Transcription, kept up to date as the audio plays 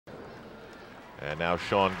And now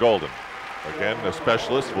Sean Golden. Again, a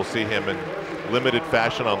specialist. We'll see him in limited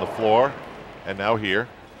fashion on the floor. And now here.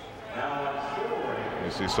 You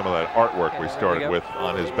see some of that artwork we started with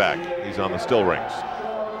on his back. He's on the still rings.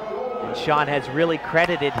 And Sean has really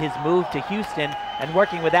credited his move to Houston and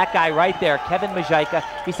working with that guy right there, Kevin Majika.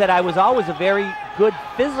 He said, I was always a very good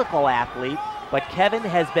physical athlete, but Kevin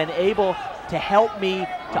has been able to help me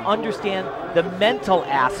to understand the mental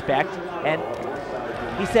aspect. And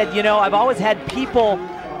he said, you know, I've always had people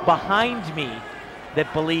behind me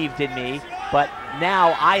that believed in me, but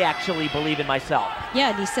now I actually believe in myself. Yeah,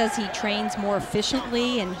 and he says he trains more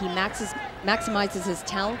efficiently and he maximizes his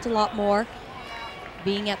talent a lot more.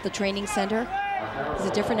 Being at the training center, he's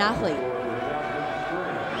a different athlete.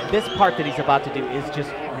 This part that he's about to do is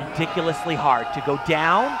just ridiculously hard, to go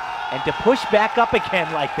down and to push back up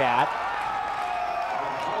again like that.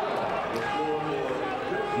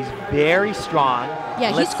 He's very strong.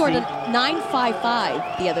 Yeah, he scored a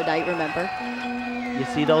 9.55 the other night, remember? You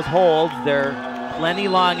see those holds, they're plenty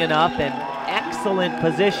long enough and excellent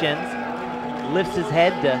positions. Lifts his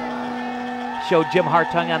head to show Jim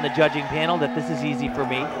Hartung on the judging panel that this is easy for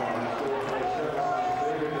me.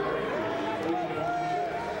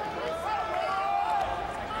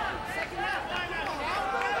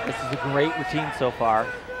 This is a great routine so far.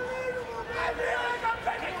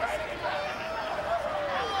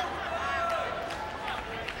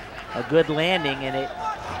 A good landing, and it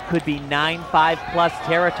could be 9-5 plus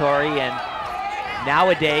territory, and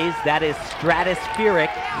nowadays that is stratospheric.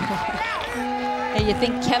 And you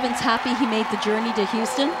think Kevin's happy he made the journey to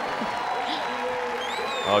Houston?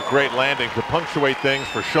 A great landing to punctuate things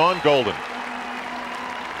for Sean Golden.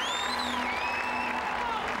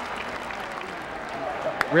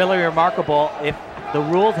 Really remarkable. If the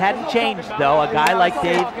rules hadn't changed, though, a guy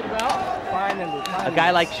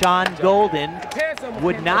like Sean Golden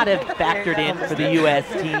would not have factored in for the U.S.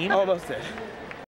 team.